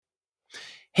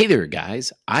Hey there,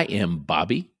 guys. I am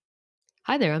Bobby,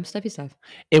 Hi there, I'm Steffi Steph.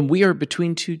 and we are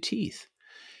Between Two Teeth.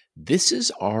 This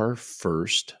is our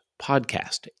first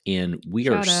podcast, and we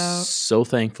are Shout out. so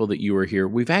thankful that you are here.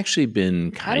 We've actually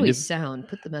been How do we sound?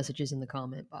 Put the messages in the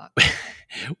comment box.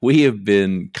 we have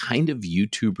been kind of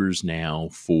YouTubers now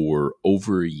for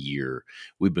over a year.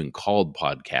 We've been called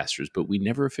podcasters, but we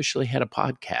never officially had a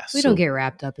podcast. We don't get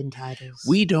wrapped up in titles.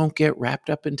 We don't get wrapped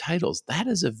up in titles. That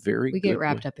is a very We good get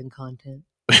wrapped way. up in content.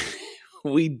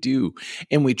 We do.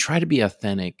 And we try to be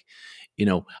authentic. You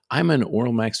know, I'm an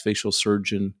oral maxillofacial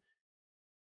surgeon.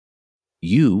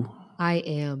 You, I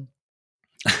am.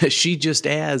 she just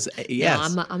as,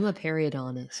 yes. No, I'm a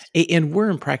periodontist. And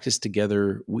we're in practice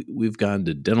together. We've gone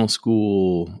to dental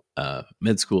school,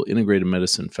 med school, integrated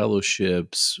medicine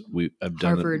fellowships. I've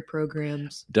done Harvard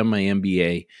programs. Done my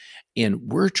MBA, and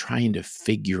we're trying to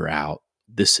figure out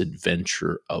this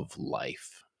adventure of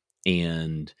life.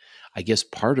 And I guess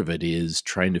part of it is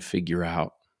trying to figure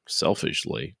out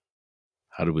selfishly,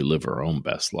 how do we live our own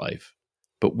best life?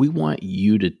 But we want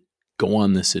you to go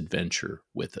on this adventure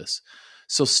with us.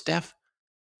 So, Steph,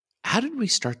 how did we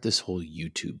start this whole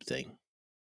YouTube thing?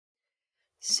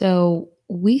 So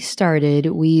we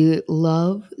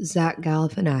love Zach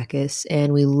Galifianakis,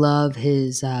 and we love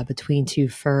his Between Two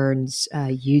Ferns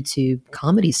YouTube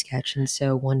comedy sketch. And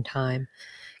so one time,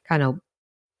 kind of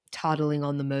toddling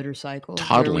on the motorcycle.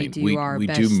 Toddling. We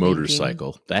do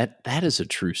motorcycle. Thinking. That is a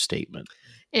true statement.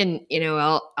 And,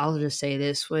 I'll just say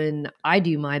this. When I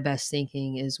do my best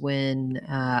thinking is when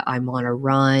I'm on a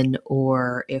run,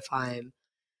 or if I'm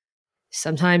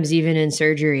sometimes even in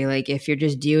surgery, like if you're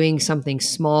just doing something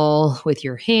small with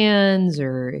your hands,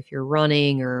 or if you're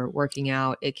running or working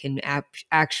out, it can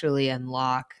actually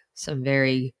unlock some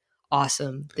very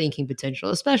awesome thinking potential,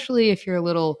 especially if you're a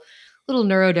little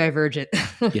neurodivergent.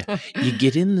 Yeah, you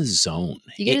get in the zone.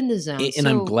 And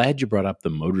I'm glad you brought up the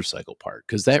motorcycle part,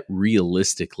 because that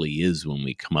realistically is when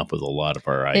we come up with a lot of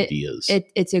our ideas.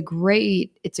 It's a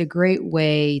great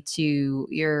way to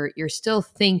you're still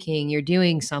thinking, you're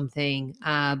doing something,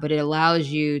 but it allows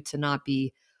you to not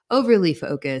be overly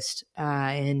focused,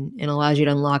 and allows you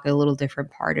to unlock a little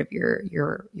different part of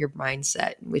your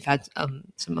mindset. We've had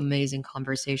some amazing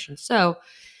conversations. So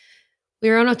we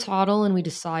were on a toddle, and we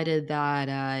decided that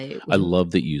I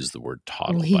love that you use the word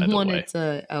toddle, by the way. It's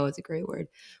a great word.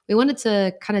 We wanted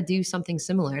to kind of do something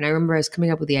similar. And I remember I was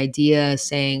coming up with the idea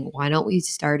saying, why don't we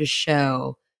start a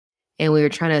show? And we were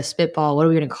trying to spitball, what are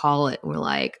we going to call it? And we're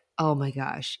like, oh my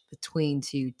gosh, Between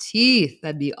Two Teeth.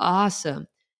 That'd be awesome.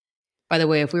 By the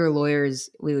way, if we were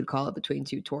lawyers, we would call it Between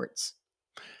Two Torts.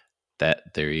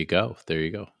 There you go.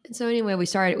 And so anyway,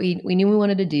 we knew we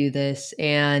wanted to do this,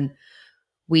 and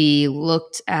we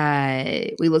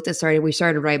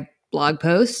started to write blog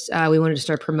posts. We wanted to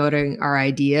start promoting our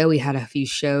idea. We had a few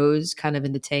shows kind of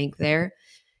in the tank there.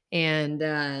 And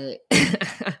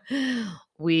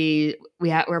we're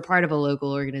part of a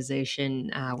local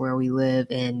organization where we live,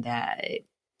 and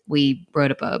we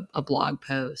wrote up a blog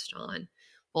post on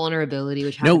vulnerability,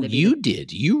 which happened to be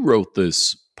did. You wrote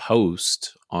this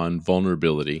post on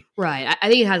vulnerability. Right. I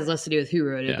think it has less to do with who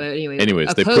wrote it, but anyways,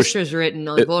 a post was written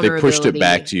on vulnerability. They pushed it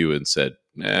back to you and said,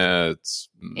 it's...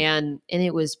 And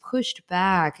it was pushed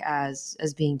back as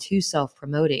being too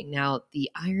self-promoting. Now, the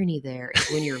irony there is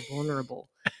when you're vulnerable,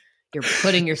 you're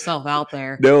putting yourself out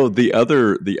there. No, the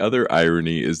other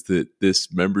irony is that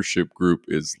this membership group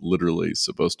is literally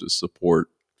supposed to support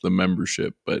the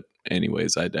membership. But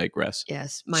anyways, I digress.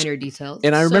 Yes, minor details.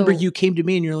 And I remember you came to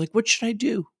me and you're like, what should I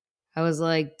do? I was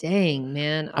like, dang,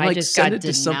 man, I just got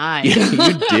denied. Yeah,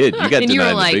 you did. You got denied. And you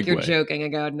were like, you're joking. I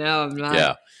go, no, I'm not.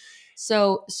 Yeah.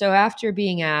 So after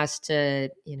being asked to,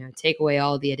 take away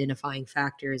all the identifying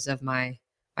factors of my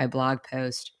blog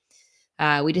post,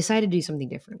 we decided to do something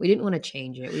different. We didn't want to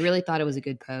change it. We really thought it was a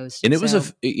good post. And it was so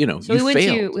you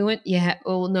failed. Yeah.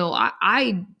 Well, no,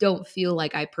 I don't feel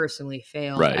like I personally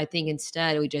failed. Right. I think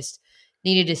instead we just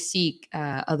needed to seek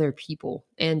other people.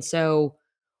 And so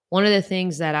one of the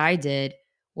things that I did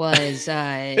was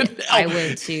I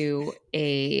went to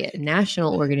a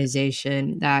national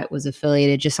organization that was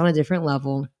affiliated just on a different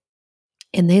level,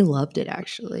 and they loved it,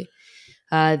 actually.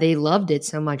 They loved it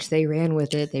so much, they ran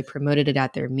with it. They promoted it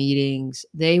at their meetings.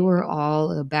 They were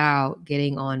all about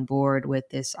getting on board with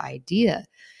this idea.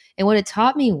 And what it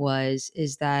taught me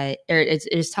it's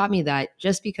taught me that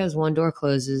just because one door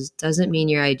closes doesn't mean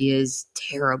your idea is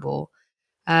terrible.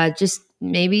 Just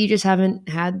maybe you just haven't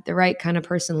had the right kind of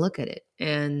person look at it.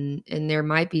 And there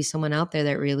might be someone out there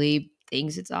that really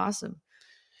thinks it's awesome.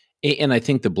 And I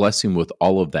think the blessing with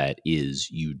all of that is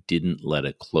you didn't let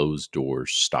a closed door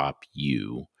stop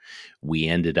you. we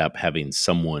ended up having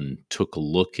someone took a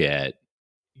look at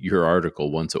your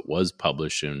article once it was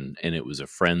published, and it was a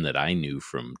friend that I knew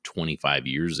from 25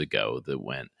 years ago that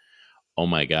went, "Oh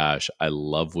my gosh, I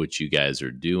love what you guys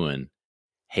are doing.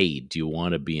 Hey, do you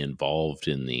want to be involved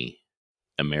in the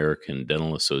American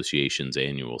Dental Association's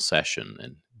annual session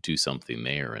and do something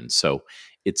there?" And so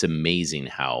it's amazing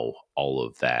how all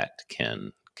of that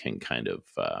can kind of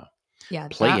Yeah,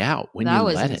 play out when you that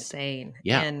was let it. insane.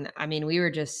 Yeah. And I mean, we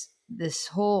were just this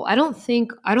whole I don't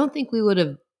think we would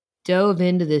have dove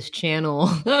into this channel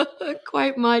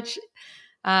quite much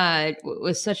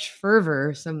with such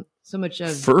fervor, so much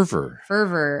of Fervor.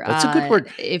 fervor That's a good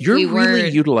word. if You're we really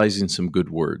weren't utilizing some good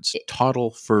words.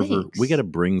 Total fervor. We got thanks. to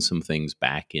bring some things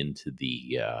back into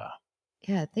the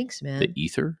Yeah, thanks, man.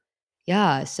 ether.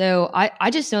 Yeah, so I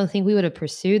just don't think we would have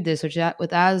pursued this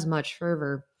with as much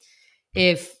fervor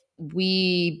if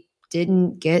we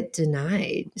didn't get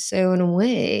denied. So in a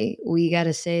way, we got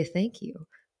to say thank you.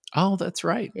 Oh, that's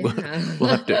right. Yeah.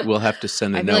 We'll have to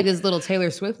send a I feel note. like this little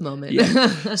Taylor Swift moment.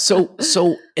 Yeah.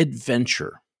 So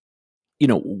adventure. You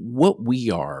know what we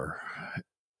are.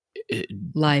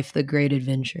 Life, the great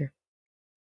adventure.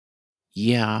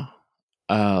 Yeah.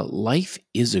 Life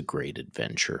is a great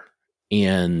adventure.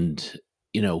 And,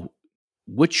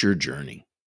 what's your journey?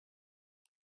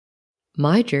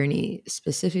 My journey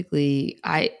specifically,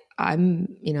 I'm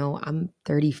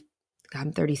 30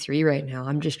 I'm 33 right now.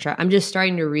 I'm just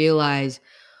starting to realize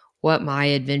what my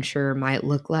adventure might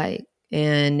look like.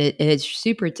 And it's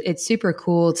super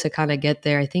cool to kind of get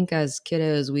there. I think as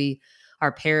kiddos,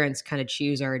 our parents kind of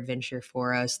choose our adventure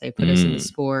for us. They put us into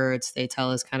sports. They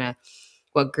tell us kind of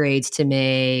what grades to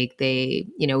make.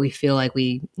 We feel like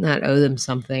we not owe them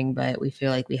something, but we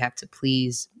feel like we have to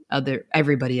please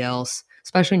everybody else,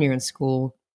 especially when you're in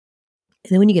school.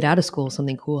 And then when you get out of school,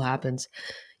 something cool happens.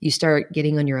 You start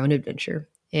getting on your own adventure.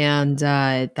 And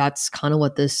that's kind of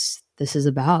what this is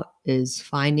about, is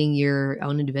finding your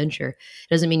own adventure. It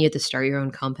doesn't mean you have to start your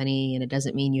own company, and it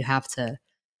doesn't mean you have to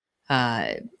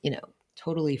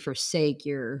totally forsake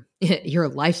your your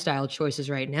lifestyle choices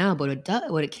right now. But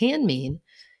what it can mean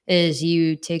is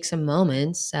you take some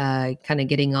moments, kind of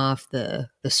getting off the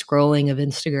scrolling of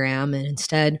Instagram, and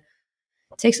instead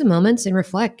take some moments and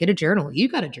reflect. Get a journal. You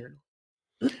got a journal.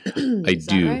 Is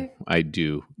that right? I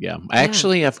do. Yeah. Yeah.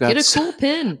 Actually, I've got Get a cool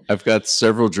pen. I've got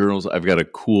several journals. I've got a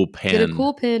cool pen. Get a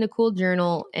cool pen, a cool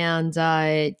journal, and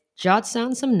jot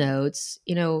down some notes.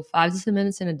 5 to 10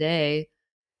 minutes in a day,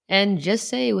 and just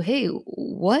say, "Hey,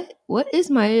 what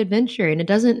is my adventure?" And it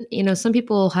doesn't. Some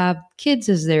people have kids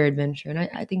as their adventure, and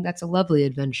I think that's a lovely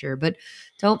adventure. But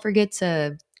don't forget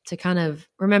to kind of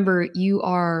remember you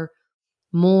are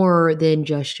more than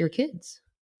just your kids.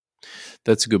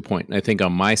 That's a good point. And I think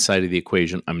on my side of the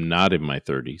equation, I'm not in my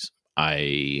 30s.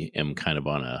 I am kind of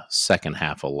on a second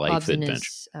half of life Bob's in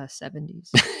adventure. his 70s.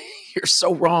 You're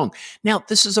so wrong. Now,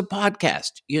 this is a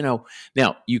podcast,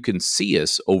 Now, you can see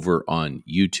us over on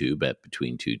YouTube at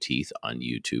Between Two Teeth on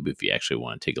YouTube if you actually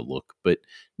want to take a look. But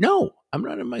no, I'm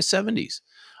not in my 70s.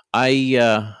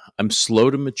 I'm slow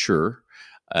to mature,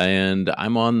 and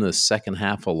I'm on the second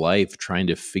half of life trying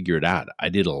to figure it out. I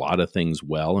did a lot of things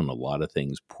well and a lot of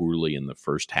things poorly in the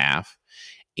first half.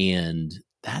 And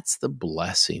that's the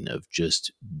blessing of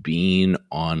just being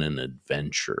on an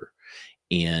adventure.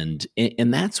 And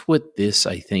that's what this,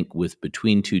 I think, with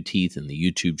Between Two Teeth and the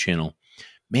YouTube channel,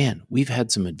 man, we've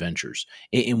had some adventures,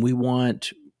 and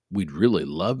we'd really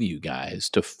love you guys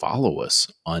to follow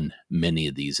us on many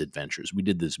of these adventures. We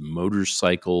did this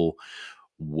motorcycle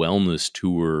wellness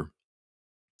tour,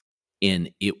 and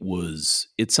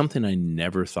it's something I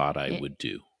never thought I would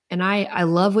do. And I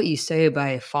love what you say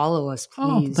by follow us,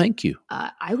 please. Oh, thank you.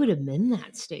 I would amend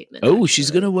that statement. Oh,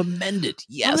 she's going to amend it.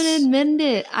 Yes. I'm going to amend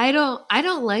it. I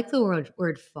don't like the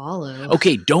word follow.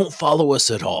 Okay, don't follow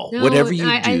us at all. No, whatever you do.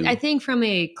 I think from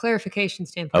a clarification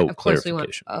standpoint, of course we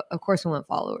want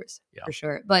followers, yeah, for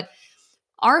sure. But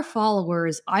our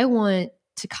followers, I want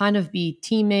to kind of be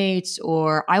teammates,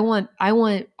 or I want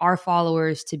our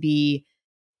followers to be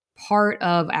part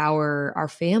of our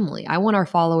family. I want our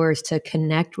followers to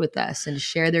connect with us and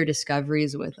share their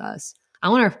discoveries with us. I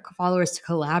want our followers to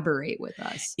collaborate with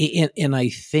us. And I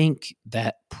think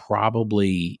that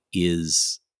probably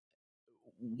is,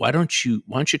 why don't you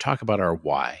talk about our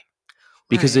why?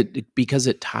 Because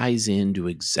it ties into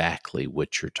exactly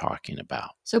what you're talking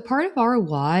about. So part of our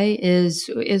why is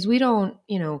we don't,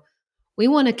 we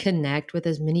want to connect with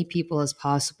as many people as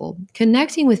possible.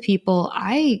 Connecting with people,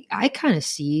 I kind of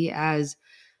see as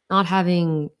not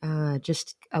having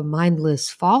just a mindless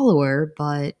follower,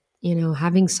 but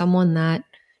having someone that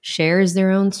shares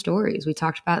their own stories. We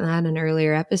talked about that in an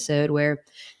earlier episode where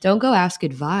don't go ask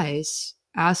advice,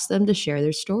 ask them to share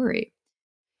their story.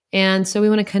 And so we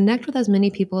want to connect with as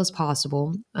many people as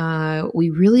possible. We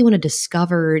really want to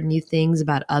discover new things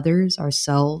about others,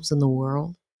 ourselves, and the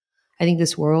world. I think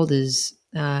this world is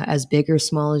as big or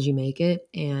small as you make it.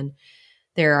 And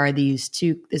there are this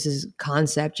is a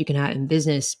concept you can have in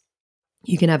business.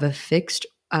 You can have a fixed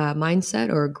mindset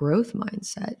or a growth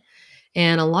mindset.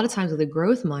 And a lot of times with a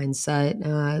growth mindset,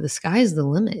 the sky is the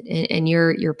limit and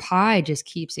your pie just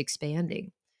keeps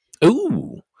expanding.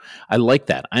 Ooh, I like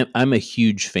that. I'm a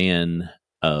huge fan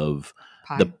of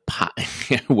the pie.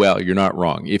 Well, you're not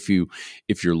wrong. If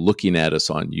you're looking at us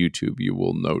on YouTube, you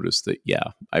will notice that. Yeah,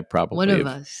 I probably one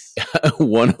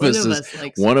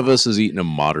of us has eaten a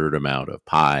moderate amount of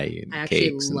pie and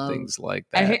cakes and things like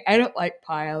that. I don't like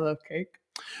pie. I love cake.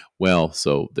 Well,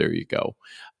 so there you go.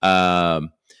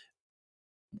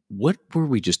 What were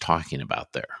we just talking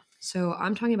about there? So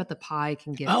I'm talking about the pie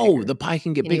can get bigger. The pie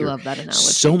can get bigger. You love that analogy.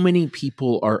 So many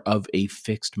people are of a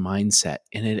fixed mindset,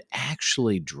 and it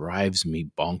actually drives me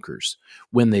bonkers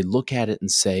when they look at it and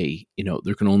say,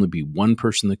 there can only be one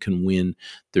person that can win.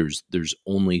 There's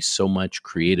only so much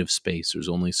creative space. There's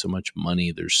only so much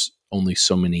money. There's only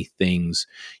so many things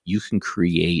you can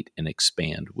create and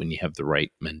expand when you have the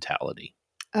right mentality.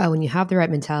 When you have the right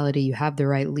mentality, you have the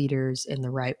right leaders and the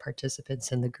right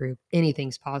participants in the group.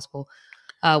 Anything's possible.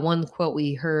 One quote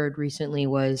we heard recently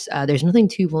was, there's nothing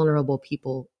that two vulnerable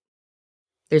people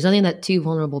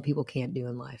can't do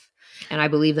in life. And I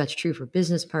believe that's true for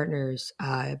business partners.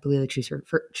 I believe that's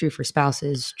true for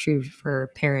spouses, true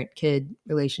for parent-kid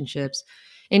relationships,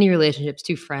 any relationships,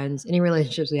 two friends, any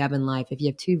relationships we have in life. If you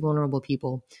have two vulnerable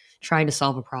people trying to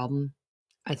solve a problem,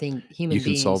 I think human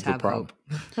beings solve have hope.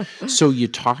 So you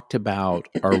talked about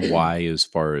our why as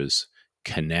far as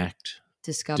connect,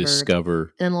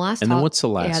 discover, and then what's the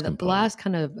last? The last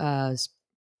kind of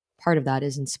part of that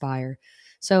is inspire.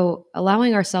 So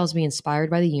allowing ourselves to be inspired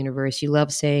by the universe. You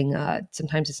love saying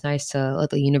sometimes it's nice to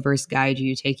let the universe guide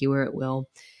you, take you where it will.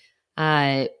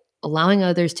 Allowing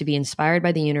others to be inspired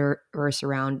by the universe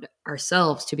around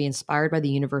ourselves, to be inspired by the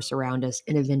universe around us,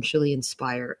 and eventually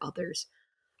inspire others.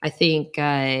 I think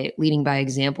leading by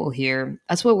example here,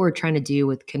 that's what we're trying to do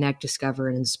with Connect, Discover,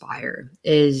 and Inspire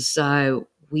is we're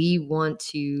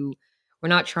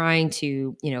not trying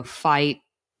to, fight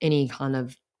any kind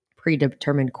of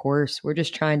predetermined course. We're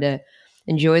just trying to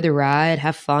enjoy the ride,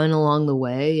 have fun along the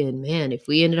way. And man, if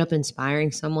we ended up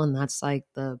inspiring someone, that's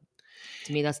to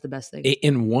me, that's the best thing.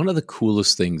 And one of the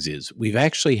coolest things is we've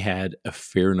actually had a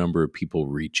fair number of people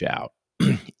reach out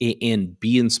and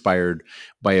be inspired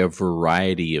by a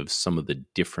variety of some of the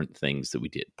different things that we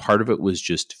did. Part of it was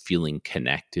just feeling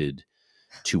connected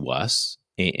to us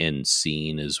and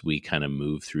seeing as we kind of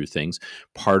move through things.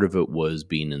 Part of it was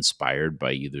being inspired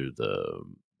by either the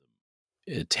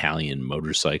Italian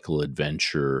motorcycle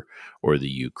adventure or the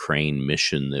Ukraine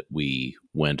mission that we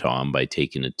went on by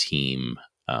taking a team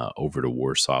over to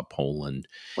Warsaw, Poland.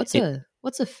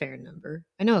 What's a fair number?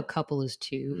 I know a couple is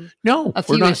two. No, a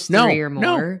few is three or more.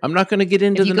 No, I'm not going to get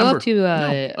into the number. If you go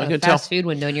up to a fast food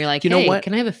window and you're like, "Hey,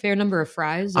 can I have a fair number of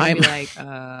fries?" And be like,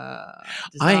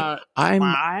 "I'm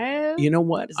 5? You know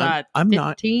what? Is that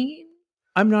 15?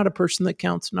 I'm not a person that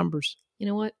counts numbers. You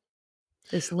know what?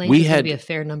 This length is going to be a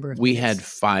fair number of We had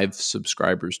 5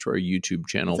 subscribers to our YouTube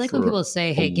channel. It's like when people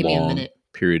say, "Hey, give me a minute."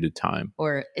 Period of time.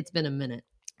 Or it's been a minute.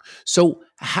 So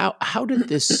how did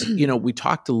this, we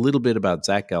talked a little bit about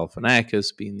Zach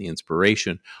Galifianakis being the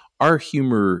inspiration. Our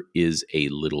humor is a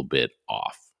little bit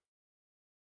off.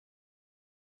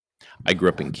 I grew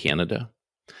up in Canada.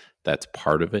 That's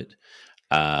part of it.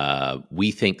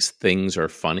 We think things are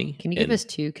funny. Can you give us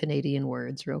 2 Canadian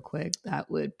words real quick that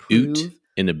would prove? Oot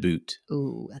and a boot.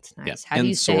 Ooh, that's nice. Yeah. How do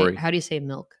you say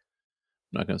milk?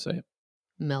 I'm not going to say it.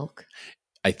 Milk.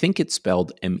 I think it's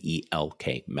spelled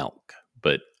M-E-L-K, milk,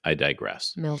 but I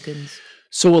digress. Milkins.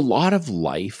 So a lot of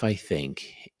life, I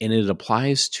think, and it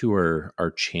applies to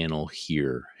our channel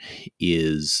here,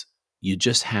 is you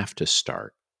just have to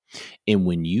start. And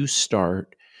when you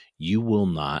start, you will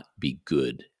not be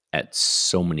good at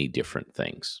so many different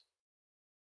things.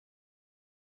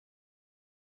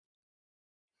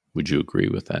 Would you agree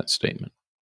with that statement?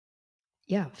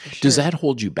 Yeah, for sure. Does that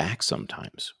hold you back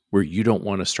sometimes where you don't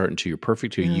want to start until you're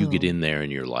perfect or you get in there and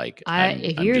you're like,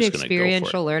 if you're an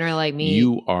experiential learner like me,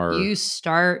 you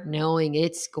start knowing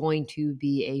it's going to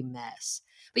be a mess.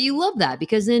 But you love that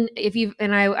because then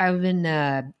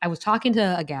I was talking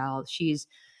to a gal, she's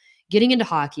getting into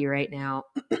hockey right now.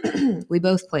 We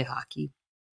both play hockey.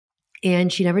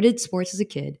 And she never did sports as a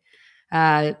kid.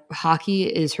 Hockey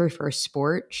is her first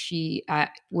sport.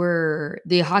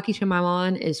 The hockey team I'm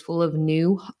on is full of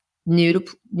new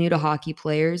to hockey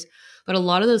players, but a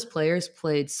lot of those players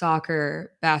played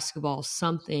soccer, basketball,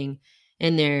 something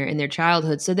in their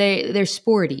childhood. So they're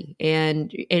sporty,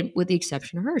 and with the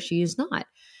exception of her, she is not.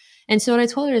 And so what I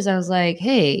told her is I was like,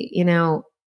 hey,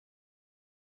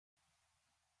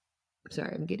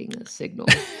 sorry, I'm getting a signal.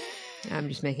 I'm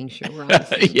just making sure we're on the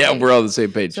same page. Yeah, we're on the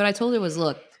same page. So what I told her was,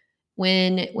 look,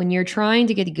 when you're trying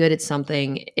to get good at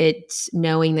something, it's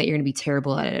knowing that you're going to be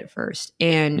terrible at it at first,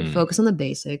 and focus on the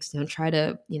basics. Don't try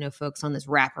to focus on this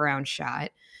wraparound shot.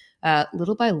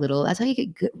 Little by little, that's how you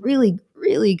get good, really,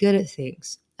 really good at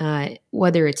things.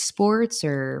 Whether it's sports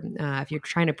or if you're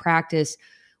trying to practice,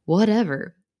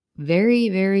 whatever. Very,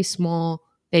 very small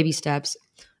baby steps,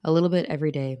 a little bit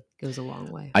every day goes a long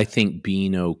way. I think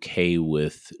being okay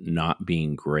with not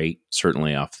being great,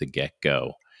 certainly off the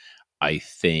get-go. I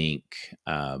think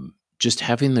just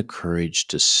having the courage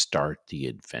to start the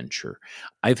adventure.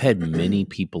 I've had many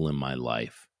people in my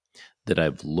life that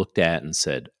I've looked at and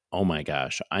said, oh my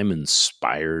gosh, I'm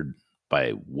inspired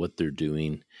by what they're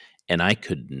doing, and I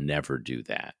could never do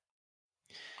that.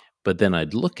 But then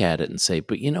I'd look at it and say,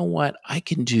 but you know what? I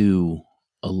can do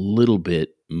a little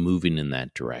bit moving in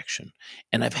that direction.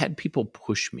 And I've had people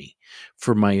push me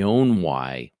for my own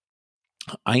why.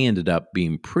 I ended up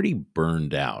being pretty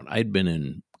burned out. I'd been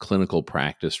in clinical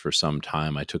practice for some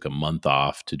time. I took a month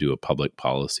off to do a public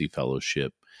policy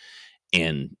fellowship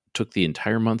and took the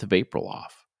entire month of April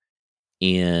off.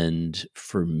 And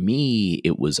for me,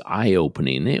 it was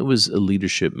eye-opening. It was a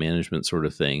leadership management sort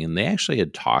of thing. And they actually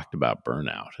had talked about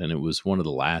burnout. And it was one of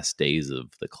the last days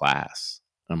of the class.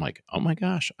 I'm like, oh my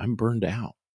gosh, I'm burned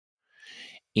out.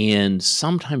 And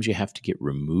sometimes you have to get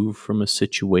removed from a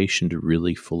situation to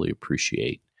really fully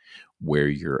appreciate where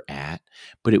you're at.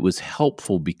 But it was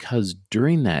helpful because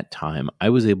during that time, I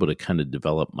was able to kind of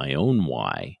develop my own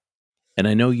why. And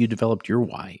I know you developed your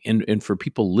why. And for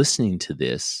people listening to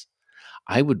this,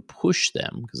 I would push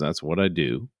them, because that's what I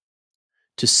do,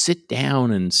 to sit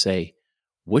down and say,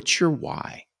 what's your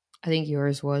why? I think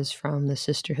yours was from the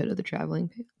Sisterhood of the Traveling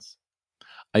Pants.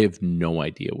 I have no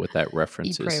idea what that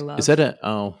reference Eat, Pray, is. Love. Is that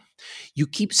you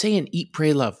keep saying eat,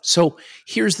 pray, love. So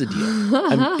here's the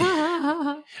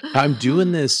deal. I'm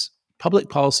doing this public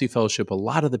policy fellowship. A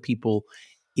lot of the people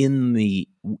in the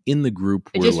group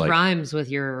it were just like, rhymes with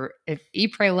your, if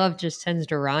eat, pray, love just tends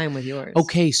to rhyme with yours.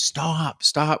 okay, stop.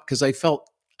 Because I felt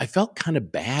kind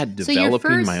of bad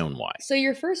developing my own why. So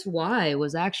your first why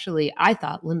was actually, I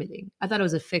thought, limiting. I thought it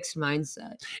was a fixed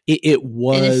mindset. It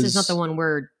was. And this is not the one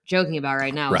we're joking about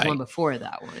right now. It was one before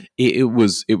that one. It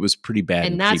was pretty bad.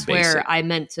 And that's where I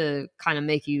meant to kind of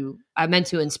I meant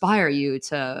to inspire you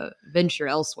to venture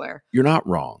elsewhere. You're not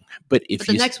wrong. But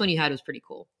the next one you had was pretty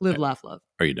cool. Live, laugh, love.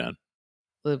 Are you done?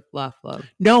 Live, laugh, love.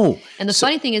 No. And the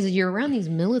funny thing is you're around these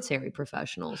military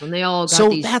professionals and they all got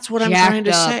these that's what I'm trying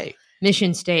to say.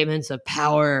 Mission statements of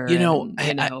power.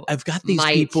 I've got these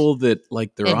people that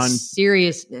like they're on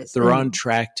seriousness. They're on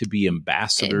track to be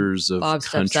ambassadors of Bob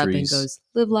countries. Steps up and goes,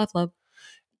 live, laugh, love.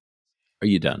 Are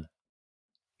you done?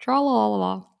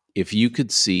 Tra-la-la-la. If you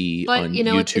could see on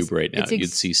YouTube right now,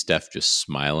 you'd see Steph just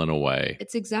smiling away.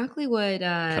 It's exactly what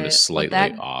kind of slightly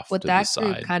off what to that the side.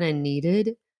 Group kind of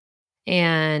needed.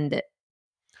 And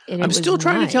I'm still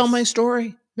trying to tell my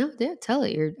story. No, tell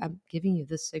it. I'm giving you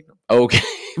this signal. Okay,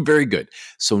 very good.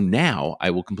 So now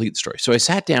I will complete the story. So I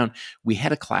sat down. We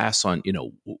had a class on,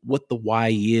 what the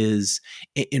why is.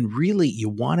 And really, you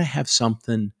want to have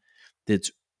something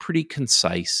that's pretty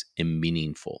concise and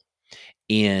meaningful.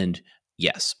 And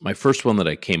yes, my first one that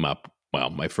I came up,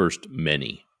 my first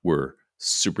many were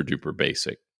super duper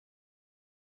basic.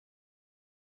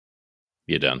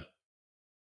 You done?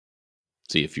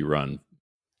 See, if you run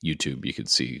YouTube, you could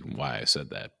see why I said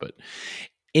that. But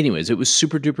anyways, it was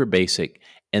super duper basic.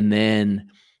 And then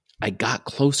I got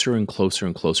closer and closer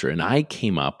and closer. And I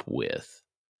came up with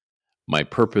my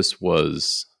purpose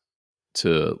was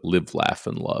to live, laugh,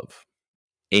 and love.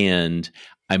 And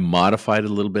I modified a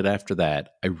little bit after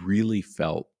that. I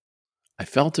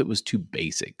felt it was too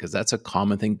basic because that's a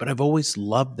common thing, but I've always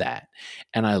loved that.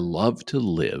 And I love to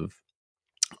live.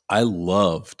 I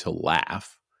love to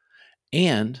laugh.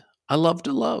 And I love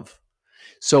to love.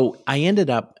 So I ended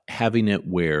up having it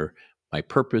where my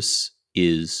purpose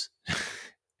is,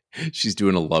 she's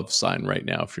doing a love sign right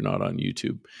now if you're not on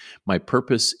YouTube. My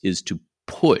purpose is to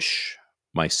push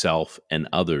myself and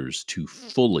others to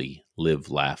fully live,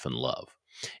 laugh, and love.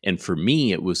 And for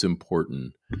me, it was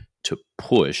important to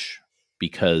push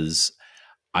because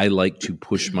I like to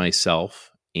push myself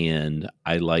and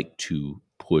I like to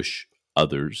push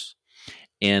others.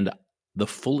 And the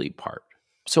fully part.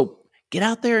 So get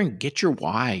out there and get your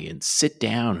why and sit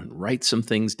down and write some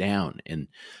things down. And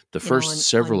the first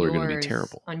several are going to be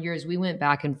terrible. On yours, we went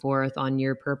back and forth on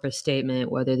your purpose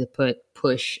statement, whether to put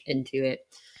push into it.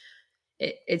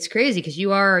 It's crazy because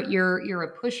you're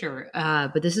a pusher,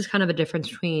 but this is kind of a difference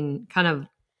between kind of,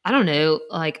 I don't know,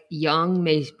 like young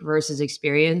versus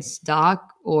experienced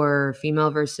doc or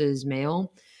female versus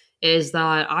male. Is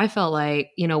that I felt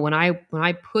like, when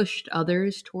I pushed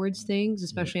others towards things,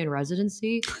 especially in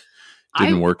residency,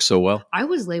 Didn't work so well. I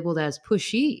was labeled as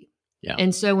pushy. Yeah.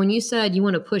 And so when you said you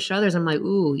want to push others, I'm like,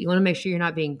 ooh, you want to make sure you're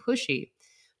not being pushy.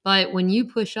 But when you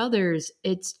push others,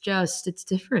 it's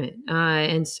different.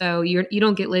 And so you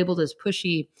don't get labeled as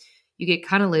pushy. You get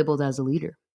kind of labeled as a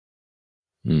leader.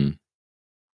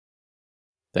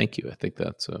 Thank you. I think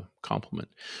that's a compliment.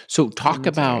 So talk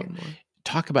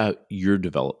about your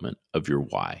development of your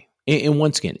why. And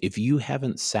once again, if you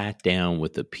haven't sat down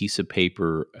with a piece of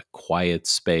paper, a quiet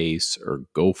space, or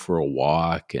go for a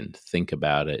walk and think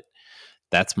about it,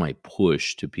 that's my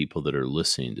push to people that are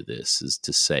listening to this, is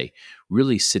to say,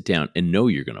 really sit down and know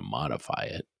you're going to modify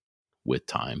it with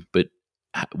time. But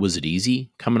was it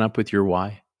easy coming up with your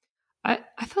why? I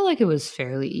felt like it was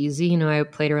fairly easy. I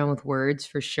played around with words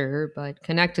for sure, but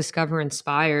connect, discover,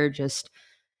 inspire just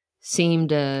seemed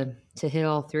to hit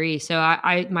all three. So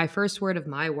my first word of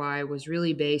my why was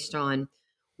really based on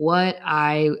what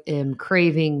I am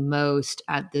craving most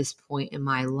at this point in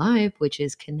my life, which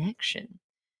is connection.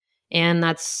 And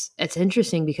it's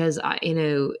interesting because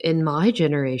in my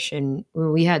generation,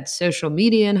 when we had social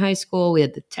media in high school, we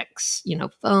had the text,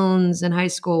 phones in high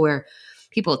school where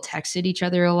people texted each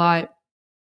other a lot.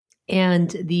 And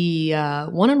the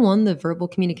one-on-one, the verbal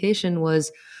communication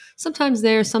was sometimes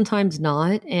there, sometimes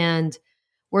not. And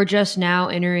we're just now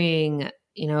entering,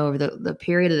 over the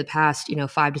period of the past,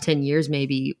 5 to 10 years,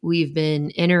 maybe we've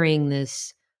been entering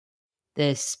this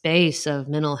space of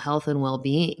mental health and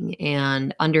well-being,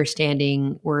 and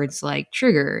understanding words like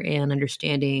trigger, and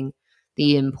understanding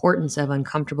the importance of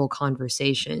uncomfortable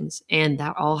conversations. And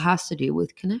that all has to do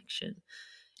with connection.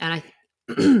 And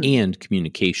and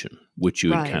communication, which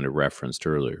you had kind of referenced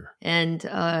earlier. And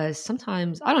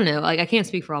sometimes, I don't know, like I can't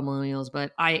speak for all millennials,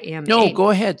 but I am. No, go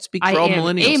ahead. Speak for all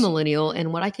millennials. I am a millennial.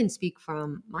 And what I can speak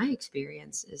from my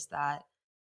experience is that,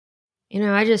 and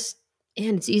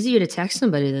it's easier to text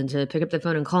somebody than to pick up the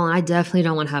phone and call. And I definitely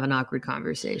don't want to have an awkward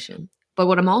conversation. But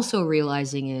what I'm also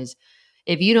realizing is,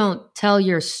 if you don't tell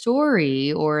your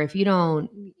story, or if you don't,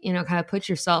 kind of put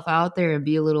yourself out there and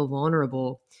be a little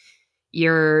vulnerable,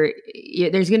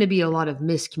 there's going to be a lot of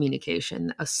miscommunication.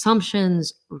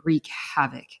 Assumptions wreak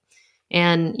havoc.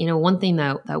 And, one thing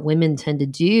that women tend to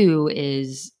do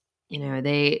is,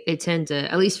 they tend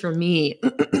to, at least for me,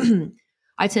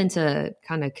 I tend to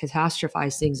kind of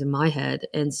catastrophize things in my head.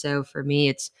 And so for me,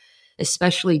 it's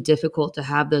especially difficult to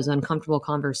have those uncomfortable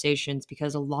conversations,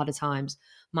 because a lot of times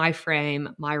my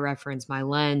frame, my reference, my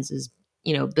lens is,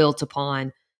 built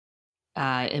upon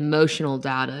emotional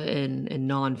data and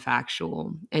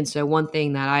non-factual. And so one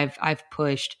thing that I've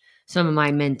pushed some of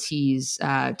my mentees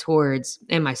towards,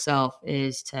 and myself,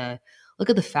 is to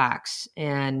look at the facts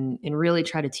and really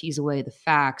try to tease away the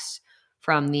facts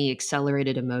from the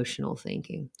accelerated emotional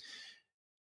thinking.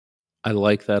 I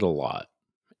like that a lot.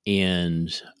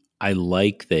 And I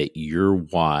like that your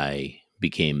why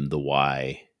became the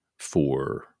why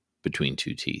for Between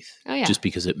Two Teeth. Oh, yeah. Just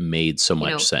because it made so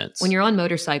much sense. When you're on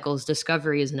motorcycles,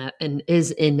 discovery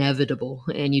is inevitable,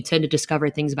 and you tend to discover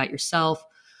things about yourself,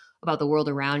 about the world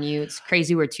around you. It's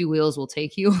crazy where two wheels will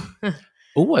take you.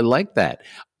 Oh, I like that.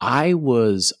 I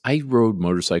rode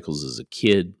motorcycles as a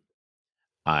kid.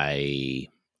 I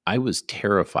was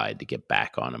terrified to get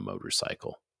back on a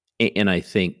motorcycle. And I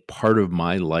think part of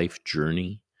my life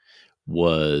journey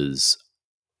was,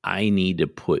 I need to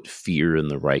put fear in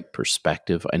the right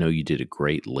perspective. I know you did a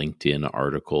great LinkedIn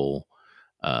article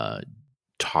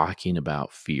talking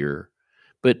about fear,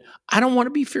 but I don't want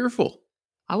to be fearful.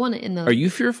 Are you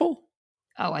fearful?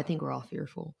 Oh, I think we're all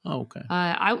fearful. Oh, okay.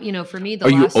 For me, are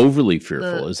you overly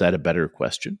fearful? Is that a better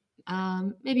question?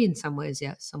 Maybe in some ways,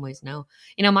 yes. Some ways, no.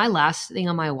 My last thing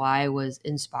on my why was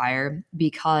inspire,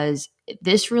 because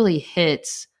this really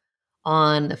hits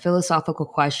on the philosophical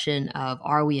question of,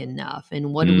 are we enough?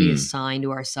 And what do we assign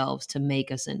to ourselves to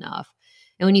make us enough?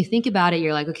 And when you think about it,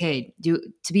 you're like, okay,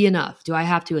 to be enough, do I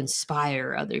have to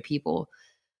inspire other people?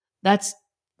 That's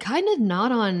kind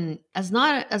of that's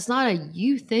not a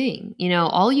you thing.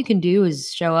 All you can do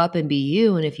is show up and be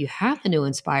you. And if you happen to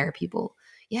inspire people,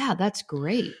 yeah, that's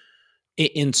great.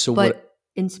 And so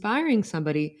inspiring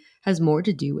somebody has more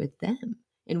to do with them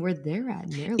and where they're at in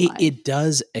their life. It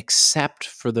does, except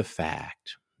for the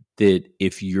fact that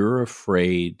if you're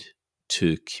afraid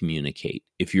to communicate,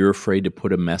 if you're afraid to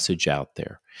put a message out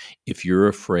there, if you're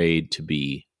afraid to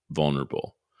be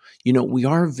vulnerable, we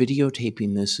are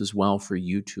videotaping this as well for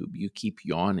YouTube. You keep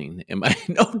yawning.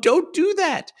 No, don't do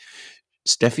that.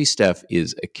 Steffi Steph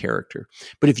is a character.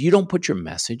 But if you don't put your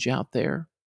message out there,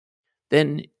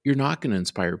 then you're not going to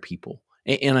inspire people.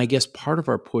 And I guess part of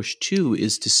our push too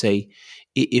is to say,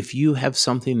 if you have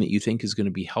something that you think is going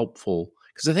to be helpful,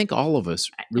 because I think all of us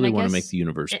really want to make the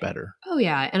universe better. Oh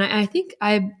yeah. And I think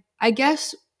I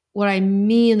guess what I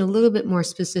mean a little bit more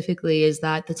specifically is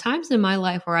that the times in my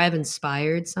life where I've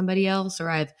inspired somebody else or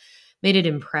I've made an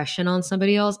impression on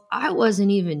somebody else, I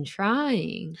wasn't even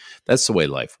trying. That's the way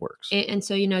life works. And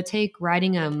so, take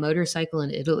riding a motorcycle in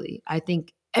Italy. I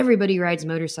think everybody rides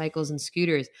motorcycles and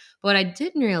scooters. But what I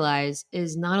didn't realize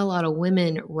is not a lot of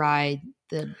women ride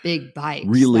the big bikes.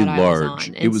 Really large.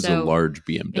 It was a large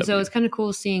BMW. And so it's kind of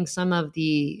cool seeing some of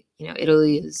the,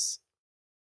 Italy is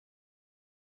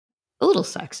a little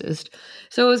sexist.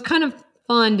 So it was kind of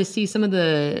fun to see some of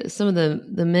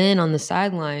the men on the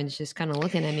sidelines just kind of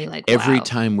looking at me like, wow, every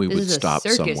time we would stop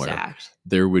somewhere,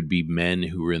 there would be men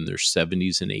who were in their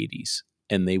 70s and 80s,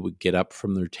 and they would get up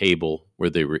from their table where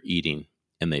they were eating,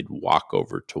 and they'd walk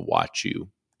over to watch you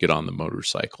get on the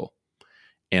motorcycle.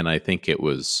 And I think it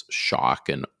was shock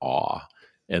and awe,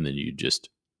 and then you just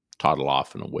toddle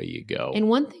off and away you go. And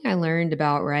one thing I learned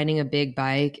about riding a big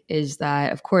bike is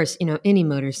that, of course, any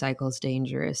motorcycle is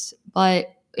dangerous,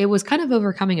 but it was kind of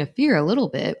overcoming a fear a little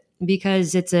bit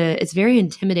because it's very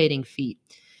intimidating feat.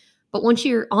 But once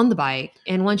you're on the bike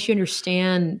and once you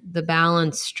understand the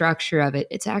balance structure of it,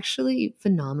 it's actually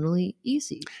phenomenally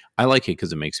easy. I like it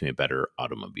because it makes me a better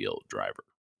automobile driver.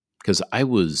 Because I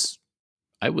was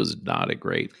not a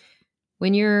great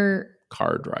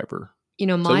car driver. So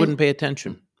I wouldn't pay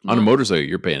attention. On a motorcycle,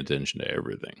 you're paying attention to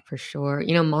everything. For sure.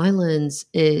 My lens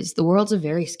is, the world's a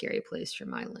very scary place from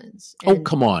my lens. And oh,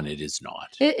 come on. It is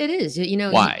not. It is.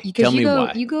 Why? Tell me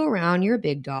why. You go around, you're a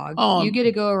big dog. You get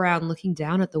to go around looking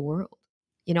down at the world.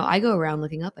 I go around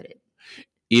looking up at it.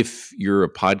 If you're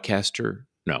a podcaster,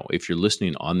 if you're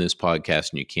listening on this podcast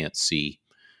and you can't see,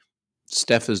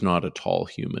 Steph is not a tall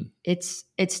human. It's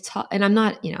tall. And I'm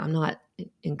not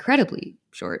incredibly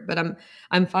short, but I'm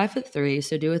 5'3",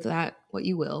 so do with that what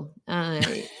you will. And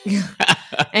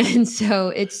so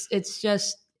it's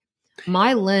just,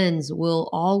 my lens will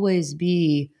always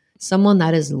be someone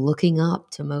that is looking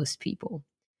up to most people,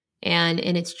 and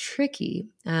it's tricky.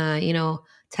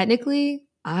 Technically,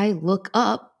 I look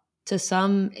up to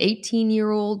some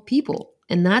 18-year-old people,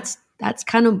 and that's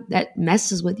kind of, that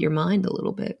messes with your mind a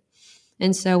little bit.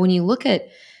 And so when you look at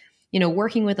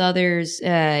working with others,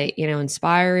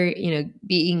 inspire,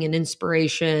 being an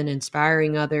inspiration,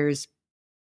 inspiring others.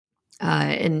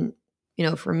 And,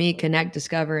 for me, connect,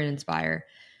 discover, and inspire.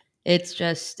 It's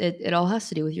just, it all has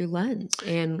to do with your lens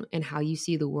and how you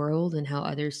see the world and how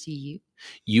others see you.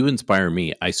 You inspire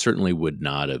me. I certainly would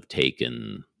not have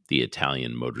taken the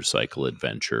Italian motorcycle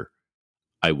adventure.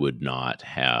 I would not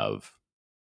have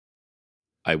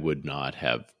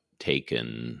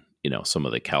taken some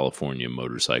of the California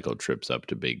motorcycle trips up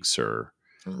to Big Sur.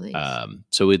 Oh,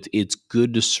 so it's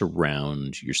good to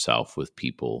surround yourself with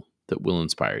people that will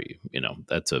inspire you.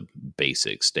 That's a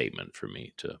basic statement for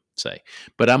me to say.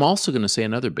 But I'm also going to say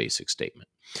another basic statement.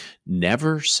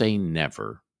 Never say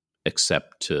never,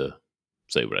 except to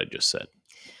say what I just said.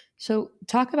 So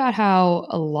talk about how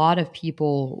a lot of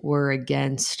people were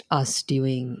against us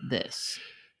doing this.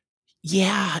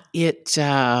 Yeah,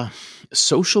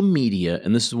 social media,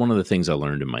 and this is one of the things I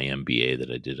learned in my MBA that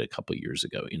I did a couple of years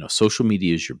ago. Social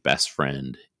media is your best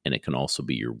friend, and it can also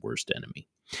be your worst enemy.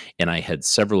 And I had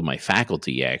several of my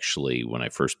faculty, actually, when I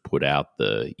first put out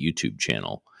the YouTube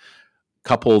channel, a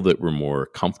couple that were more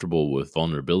comfortable with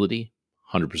vulnerability,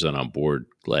 100% on board,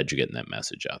 glad you're getting that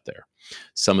message out there.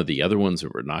 Some of the other ones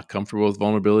that were not comfortable with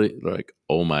vulnerability, like,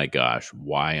 oh my gosh,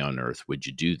 why on earth would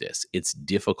you do this? It's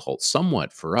difficult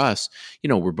somewhat for us.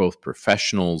 We're both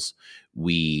professionals.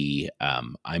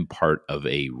 I'm part of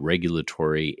a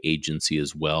regulatory agency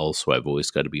as well, so I've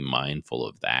always got to be mindful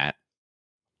of that.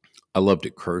 I love to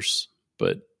curse,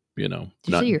 but No.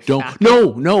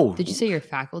 Did you say your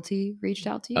faculty reached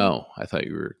out to you? Oh, I thought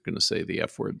you were going to say the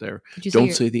F word there.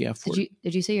 Don't say the F word.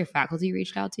 Did you say your faculty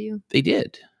reached out to you? They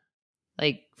did.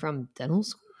 Like from dental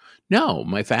school? No,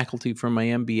 my faculty from my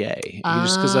MBA.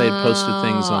 Just because I had posted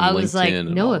things on LinkedIn. I was like,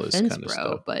 no offense,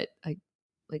 bro, but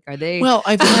are they? Well,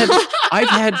 I've had.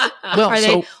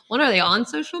 Well, are they on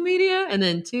social media? And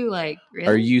then two, really?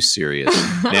 Are you serious?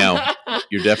 Now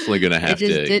you're definitely going to have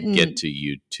to get to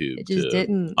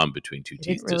YouTube on Between Two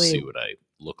Teeth to see what I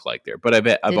look like there. But I've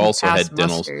Didn't also pass had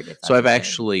dentals. mustard, if So that's I've a thing.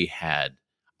 actually had,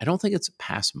 I don't think it's a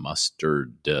pass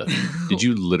mustard. Did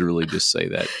you literally just say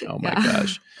that? Oh my Yeah.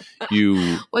 gosh.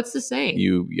 You What's the saying?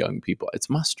 young people. It's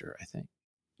mustard, I think.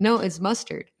 No, it's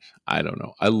mustard. I don't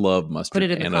know. I love mustard Put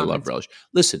it in the and I love comments. relish.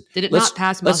 Listen, Did it let's not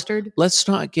pass let's mustard? let's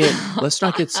not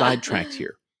get sidetracked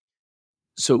here.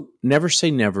 So never say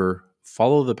never.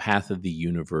 Follow the path of the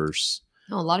universe.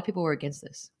 No, a lot of people were against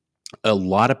this. A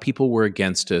lot of people were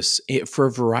against us for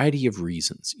a variety of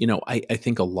reasons. I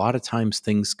think a lot of times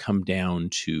things come down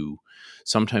to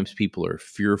sometimes people are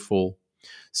fearful.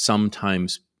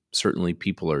 Sometimes, certainly,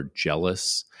 people are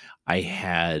jealous. I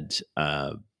had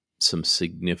some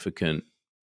significant,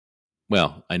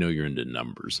 well, I know you're into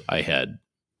numbers. I had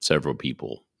several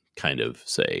people kind of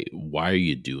say, why are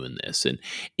you doing this? And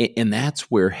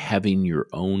that's where having your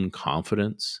own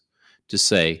confidence to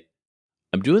say,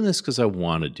 I'm doing this because I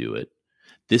want to do it.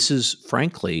 This is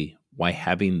frankly why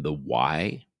having the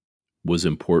why was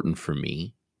important for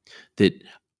me. That,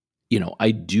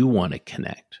 I do want to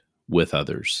connect with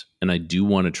others and I do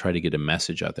want to try to get a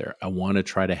message out there. I want to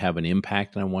try to have an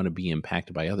impact and I want to be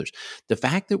impacted by others. The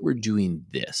fact that we're doing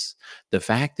this, the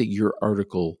fact that your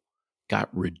article got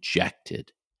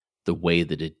rejected the way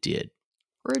that it did,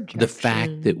 the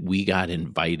fact that we got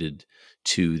invited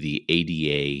to the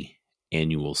ADA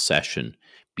annual session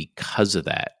because of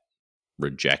that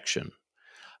rejection,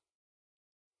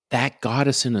 that got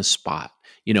us in a spot.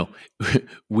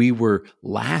 We were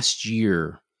last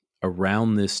year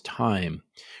around this time,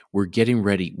 we're getting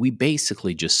ready. We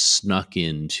basically just snuck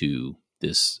into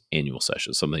this annual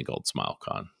session, something called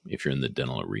SmileCon. If you're in the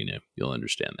dental arena, you'll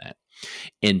understand that.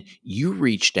 And you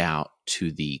reached out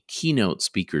to the keynote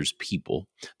speakers people.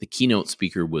 The keynote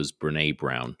speaker was Brene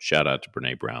Brown. Shout out to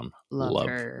Brene Brown. Love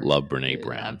her. Love Brene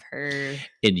Brown. Love her.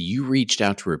 And you reached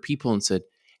out to her people and said,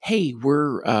 hey,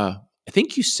 I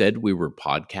think you said we were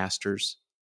podcasters.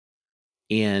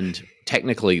 And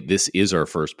technically, this is our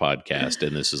first podcast,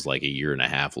 and this is like a year and a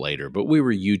half later, but we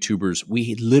were YouTubers.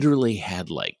 We literally had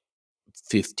like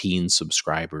 15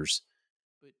 subscribers.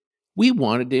 We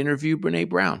wanted to interview Brene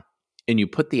Brown. And you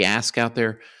put the ask out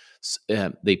there.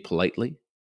 They politely,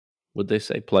 would they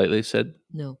say politely said?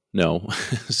 No.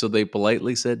 So they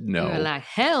politely said no. They were like,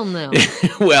 hell no.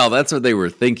 Well, that's what they were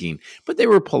thinking, but they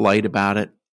were polite about it.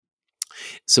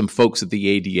 Some folks at the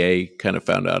ADA kind of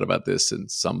found out about this,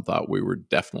 and some thought we were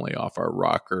definitely off our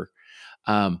rocker.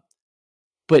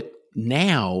 But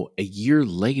now, a year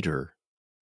later,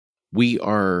 we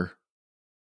are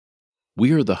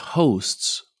the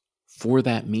hosts for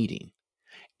that meeting,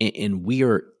 and we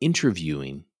are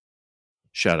interviewing.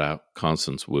 Shout out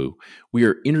Constance Wu. We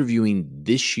are interviewing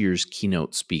this year's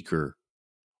keynote speaker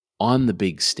on the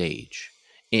big stage.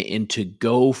 And to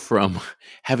go from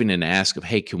having an ask of,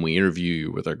 hey, can we interview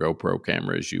you with our GoPro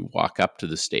camera as you walk up to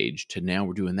the stage, to now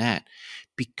we're doing that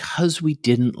because we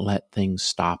didn't let things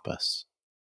stop us.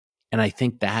 And I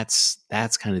think that's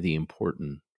kind of the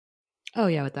important Oh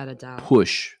yeah, without a doubt.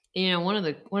 push. One of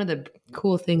the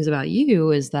cool things about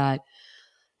you is that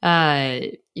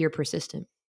you're persistent.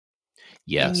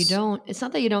 Yes. And it's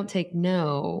not that you don't take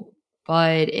no,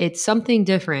 but it's something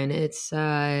different. It's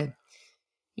I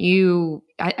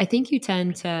think you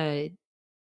tend to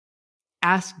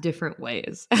ask different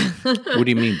ways. What do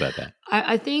you mean by that?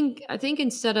 I think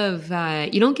instead of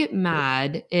you don't get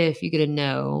mad if you get a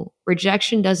no.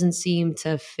 Rejection doesn't seem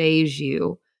to phase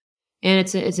you, and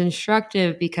it's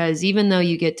instructive because even though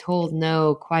you get told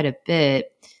no quite a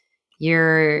bit,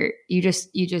 you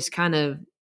just kind of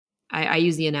I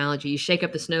use the analogy: you shake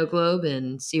up the snow globe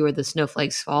and see where the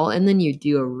snowflakes fall, and then you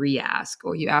do a re-ask,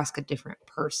 or you ask a different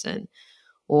person,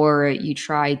 or you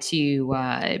try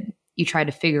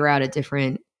to figure out a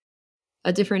different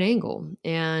angle,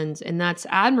 and that's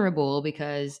admirable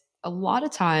because a lot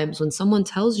of times when someone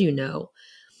tells you no,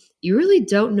 you really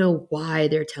don't know why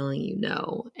they're telling you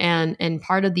no, and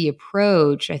part of the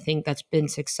approach I think that's been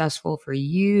successful for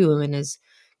you and has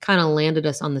kind of landed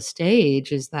us on the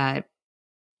stage is that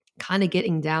kind of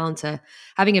getting down to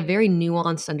having a very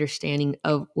nuanced understanding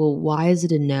of, well, why is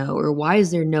it a no, or why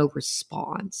is there no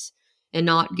response, and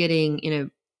not getting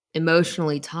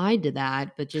emotionally tied to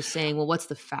that, but just saying, well, what's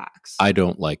the facts? I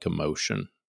don't like emotion.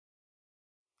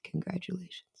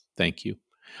 Congratulations. Thank you.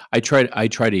 I try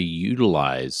to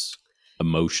utilize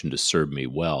emotion to serve me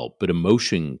well, but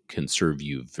emotion can serve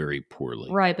you very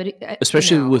poorly. Right, but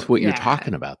especially with what you're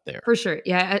talking about there. For sure.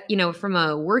 Yeah, from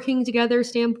a working together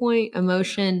standpoint,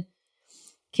 emotion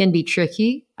can be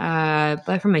tricky,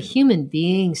 but from a human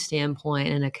being standpoint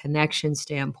and a connection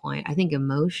standpoint, I think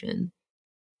emotion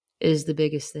is the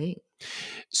biggest thing.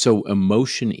 So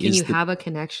emotion Can is you have a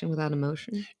connection without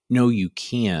emotion? no, you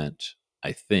can't,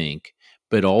 I think.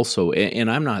 But also, and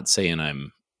I'm not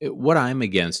saying what I'm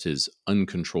against is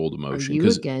uncontrolled Are emotion you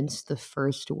because against the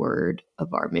first word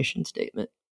of our mission statement?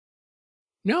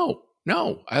 no,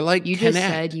 I like You just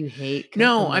said connect. you hate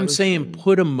No, I'm saying emotion.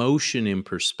 put emotion in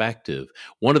perspective.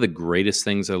 One of the greatest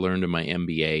things I learned in my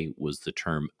MBA was the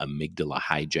term amygdala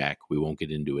hijack. We won't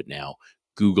get into it now.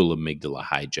 Google amygdala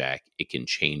hijack. It can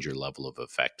change your level of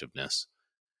effectiveness.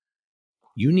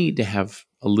 You need to have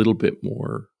a little bit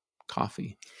more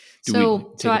coffee. Do we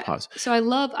take a pause? I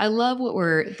love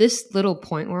what this little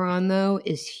point we're on though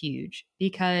is huge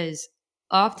because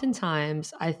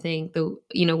oftentimes I think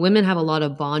women have a lot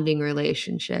of bonding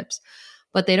relationships,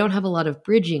 but they don't have a lot of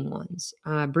bridging ones.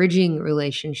 Bridging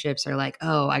relationships are like,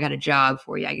 oh, I got a job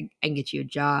for you. I can get you a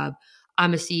job.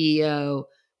 I'm a CEO.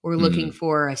 We're looking Mm,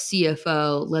 for a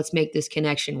CFO. Let's make this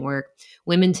connection work.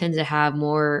 Women tend to have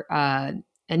more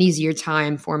an easier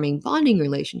time forming bonding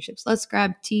relationships. Let's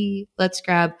grab tea. Let's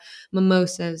grab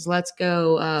mimosas. Let's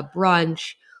go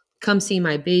brunch. Come see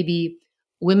my baby.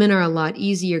 Women are a lot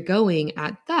easier going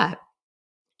at that.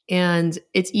 And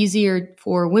it's easier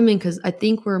for women because I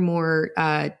think we're more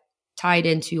tied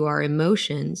into our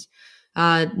emotions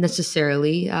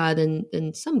necessarily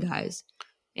than some guys.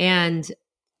 And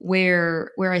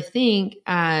where I think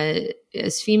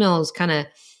as females kind of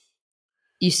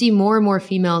you see more and more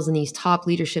females in these top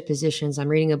leadership positions. I'm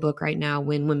reading a book right now,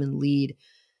 When Women Lead.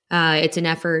 It's an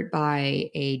effort by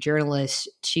a journalist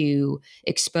to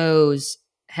expose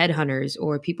headhunters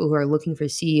or people who are looking for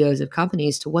CEOs of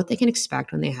companies to what they can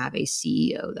expect when they have a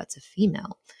CEO that's a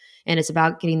female. And it's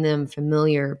about getting them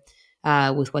familiar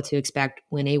with what to expect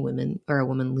when a woman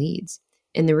leads.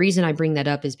 And the reason I bring that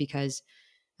up is because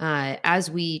as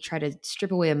we try to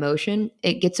strip away emotion,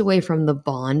 it gets away from the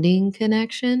bonding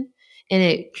connection and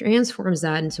it transforms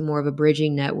that into more of a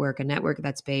bridging network, a network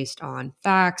that's based on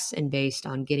facts and based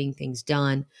on getting things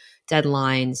done,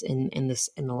 deadlines, and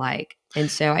the like.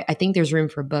 And so I think there's room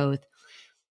for both.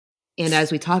 And as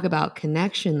we talk about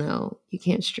connection, though, you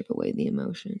can't strip away the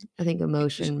emotion. I think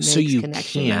emotion so makes you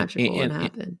connection can't, magical and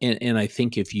happen. and I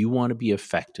think if you want to be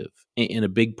effective, and a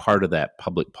big part of that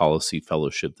public policy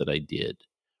fellowship that I did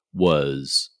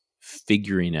was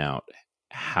figuring out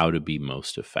how to be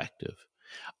most effective.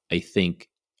 I think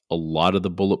a lot of the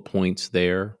bullet points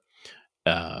there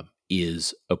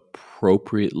is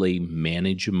appropriately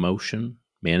managing emotion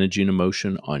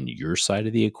on your side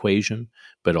of the equation,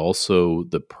 but also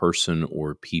the person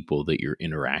or people that you're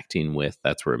interacting with.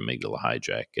 That's where amygdala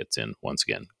hijack gets in. Once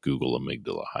again, Google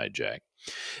amygdala hijack.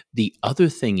 The other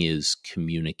thing is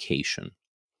communication.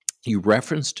 You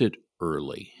referenced it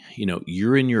early.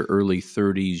 You're in your early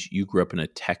 30s. You grew up in a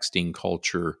texting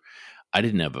culture. I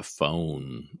didn't have a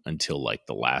phone until like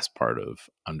the last part of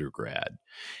undergrad.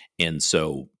 And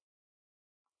so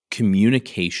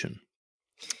communication,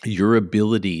 your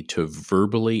ability to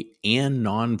verbally and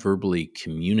non-verbally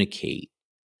communicate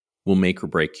will make or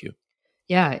break you.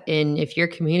 Yeah. And if you're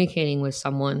communicating with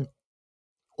someone,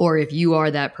 or if you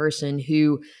are that person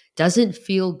who doesn't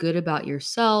feel good about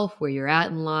yourself, where you're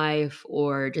at in life,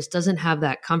 or just doesn't have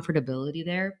that comfortability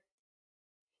there,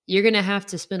 you're going to have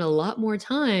to spend a lot more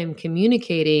time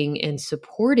communicating and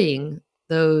supporting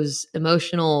those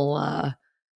emotional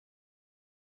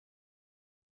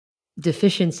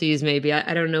deficiencies. Maybe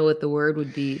I don't know what the word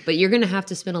would be, but you're going to have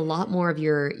to spend a lot more of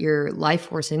your life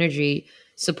force energy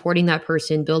supporting that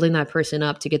person, building that person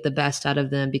up to get the best out of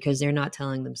them because they're not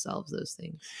telling themselves those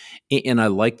things. And I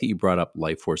like that you brought up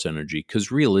life force energy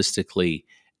because realistically,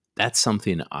 that's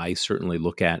something I certainly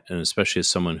look at, and especially as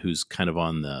someone who's kind of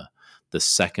on the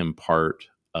second part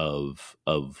of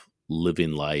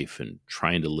living life and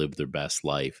trying to live their best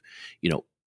life.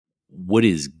 What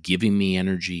is giving me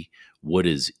energy, what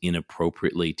is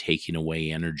inappropriately taking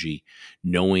away energy,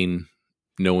 knowing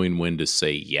when to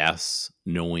say yes,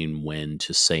 knowing when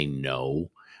to say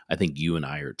no. I think you and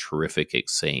I are terrific at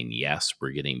saying yes.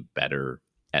 We're getting better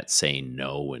at saying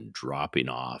no and dropping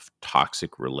off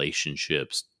toxic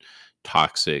relationships,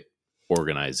 toxic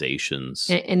organizations.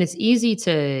 And it's easy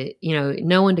to,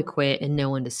 know when to quit and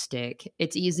know when to stick.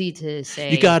 It's easy to You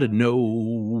say, got to know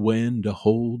when to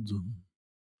hold them,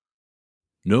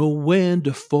 know when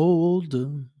to fold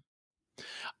them.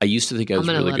 I used to think I was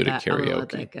really good at I'm gonna let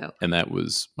karaoke, that go. and that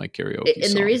was my karaoke And the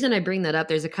song. reason I bring that up,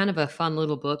 there's a kind of a fun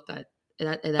little book that is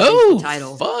the Oh,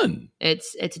 title. fun.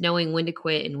 It's knowing when to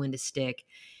quit and when to stick.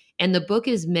 And the book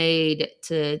is made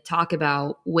to talk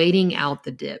about waiting out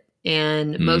the dip.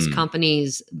 And most Mm,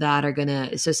 companies that are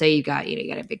gonna, so say you got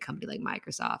a big company like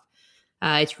Microsoft.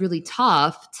 it's really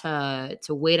tough to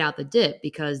wait out the dip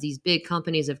because these big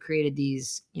companies have created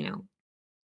these,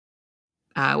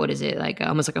 what is it, like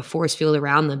almost like a force field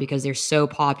around them because they're so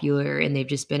popular and they've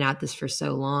just been at this for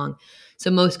so long.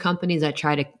 So most companies that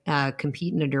try to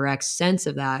compete in a direct sense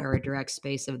of that or a direct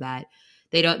space of that,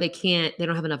 they don't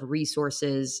have enough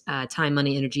resources, time,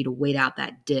 money, energy to wait out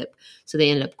that dip. So they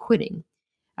end up quitting.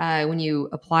 When you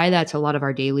apply that to a lot of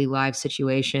our daily life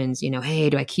situations, hey,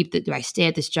 do I stay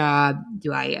at this job?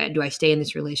 Do I stay in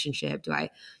this relationship? Do I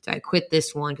quit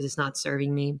this one because it's not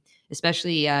serving me?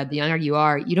 Especially the younger you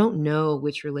are, you don't know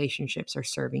which relationships are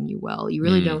serving you well. You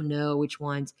really don't know which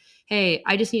ones. Hey,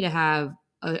 I just need to have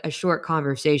a short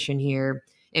conversation here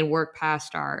and work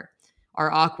past our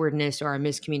awkwardness or our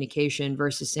miscommunication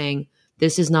versus saying,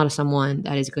 this is not someone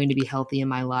that is going to be healthy in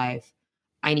my life.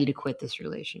 I need to quit this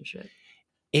relationship.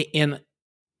 And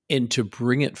to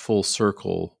bring it full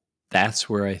circle, that's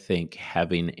where I think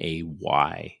having a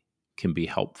why can be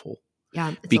helpful.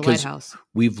 Yeah, it's because a lighthouse.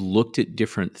 We've looked at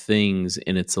different things,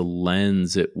 and it's a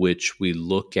lens at which we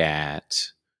look at,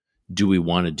 do we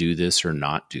want to do this or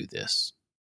not do this?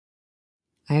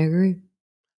 I agree.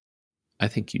 I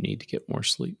think you need to get more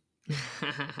sleep.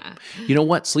 You know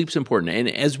what? Sleep's important. And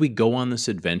as we go on this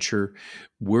adventure,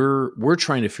 we're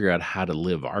trying to figure out how to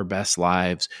live our best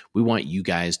lives. We want you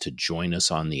guys to join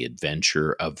us on the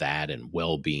adventure of that and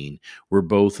well-being. We're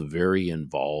both very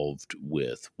involved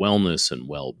with wellness and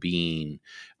well-being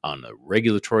on the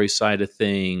regulatory side of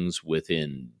things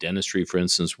within dentistry, for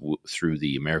instance, through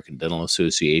the American Dental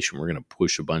Association. We're going to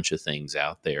push a bunch of things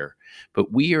out there.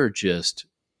 But we're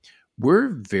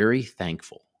very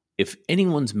thankful. If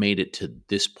anyone's made it to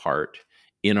this part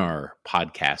in our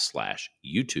podcast /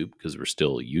 YouTube, because we're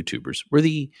still YouTubers, we're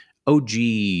the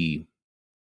OG.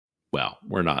 Well,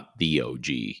 we're not the OG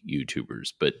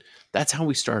YouTubers, but that's how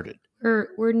we started.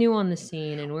 We're new on the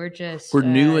scene, and we're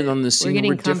new and on the scene. We're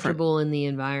getting comfortable in the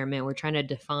environment. We're trying to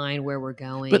define where we're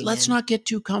going, but let's not get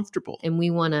too comfortable. And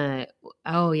we want to.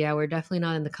 Oh yeah, we're definitely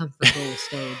not in the comfortable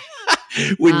stage.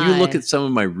 When you look at some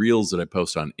of my reels that I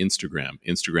post on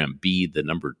Instagram be the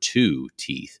number 2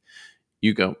 teeth,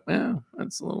 you go, well,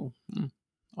 that's a little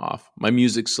off. My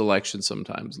music selection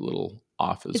sometimes a little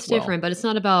off as well. It's different, but it's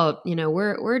not about,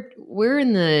 we're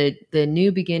in the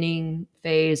new beginning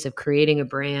phase of creating a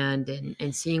brand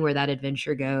and seeing where that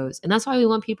adventure goes. And that's why we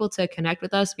want people to connect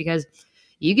with us, because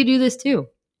you could do this too.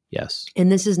 Yes. And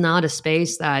this is not a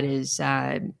space that is,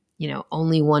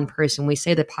 only one person. We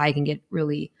say the pie can get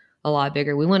really a lot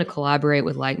bigger. We want to collaborate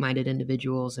with like-minded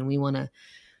individuals, and we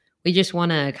just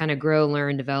want to kind of grow,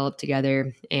 learn, develop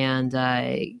together, and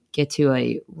get to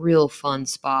a real fun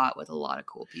spot with a lot of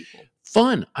cool people.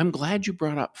 Fun. I'm glad you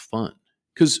brought up fun,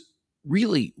 because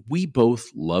really, we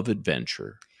both love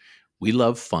adventure. We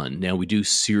love fun. Now, we do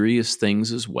serious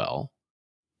things as well.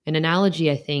 An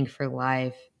analogy, I think, for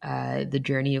life, the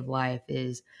journey of life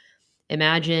is,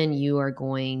 imagine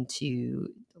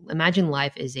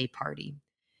life is a party.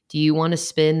 Do you want to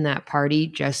spend that party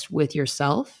just with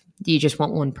yourself? Do you just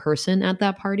want one person at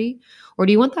that party? Or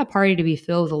do you want that party to be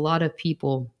filled with a lot of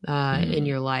people in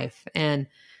your life? And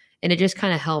it just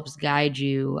kind of helps guide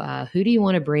you. Who do you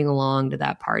want to bring along to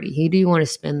that party? Who do you want to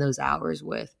spend those hours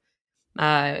with?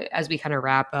 As we kind of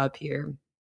wrap up here,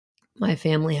 my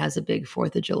family has a big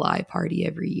 4th of July party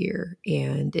every year.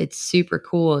 And it's super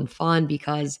cool and fun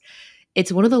because it's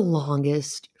one of the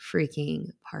longest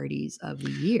freaking parties of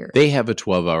the year. They have a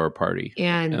 12-hour party.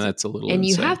 And that's a little insane.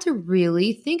 You have to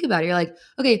really think about it. You're like,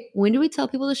 okay, when do we tell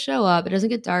people to show up? It doesn't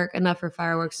get dark enough for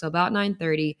fireworks, so about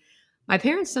 9:30. My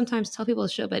parents sometimes tell people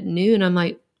to show up at noon. I'm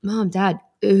like, Mom, Dad,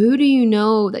 who do you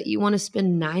know that you want to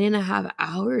spend 9.5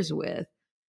 hours with?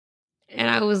 And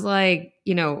I was like,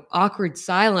 awkward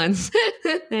silence.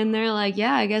 And they're like,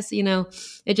 yeah, I guess,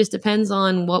 it just depends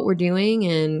on what we're doing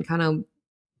and kind of,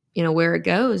 where it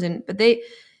goes.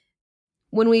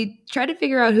 When we try to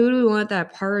figure out who do we want at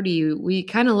that party, we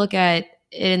kind of look at it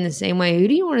in the same way. Who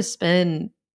do you want to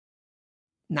spend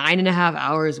 9.5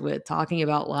 hours with talking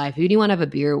about life? Who do you want to have a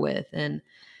beer with? And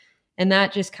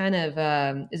that just kind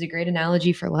of is a great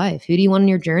analogy for life. Who do you want on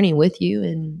your journey with you?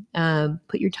 And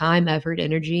put your time, effort,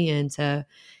 energy into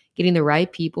getting the right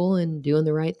people and doing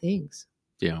the right things.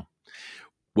 Yeah.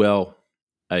 Well,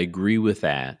 I agree with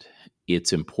that.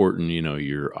 It's important,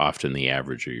 you're often the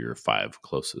average of your 5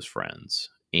 closest friends.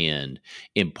 And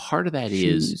part of that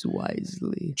choose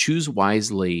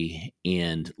wisely.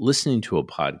 And listening to a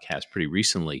podcast pretty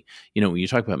recently, when you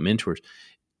talk about mentors,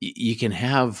 you can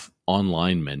have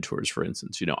online mentors, for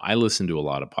instance. I listen to a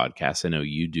lot of podcasts. I know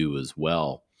you do as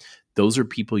well. those are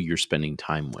people you're spending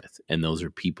time with. And those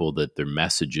are people that their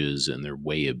messages and their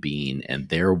way of being and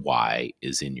their why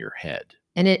is in your head.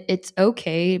 And it's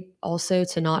okay also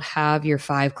to not have your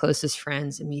 5 closest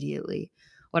friends immediately.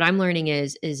 What I'm learning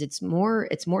is it's more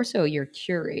so you're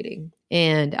curating.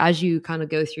 And as you kind of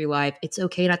go through life, it's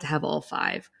okay not to have all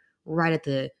 5 right at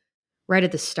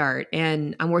the start.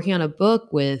 And I'm working on a book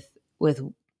with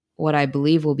what I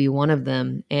believe will be one of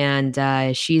them, and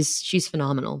she's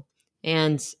phenomenal.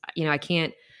 And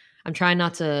I'm trying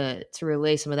not to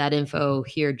relay some of that info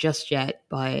here just yet,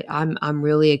 but I'm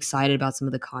really excited about some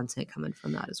of the content coming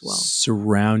from that as well.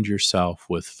 Surround yourself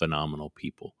with phenomenal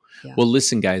people. Yeah. Well,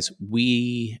 listen, guys,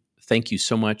 we thank you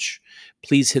so much.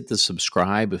 Please hit the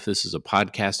subscribe if this is a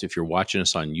podcast. If you're watching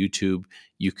us on YouTube,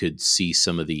 you could see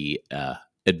some of the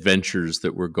adventures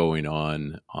that were going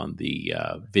on the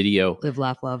video. Live,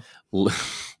 laugh, love.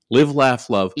 Live, laugh,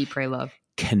 love. Eat, pray, love.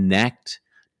 Connect,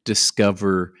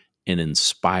 discover, and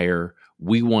inspire.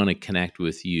 We want to connect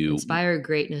with you. Inspire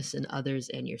greatness in others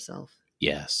and yourself.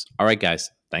 Yes. All right,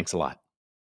 guys. Thanks a lot.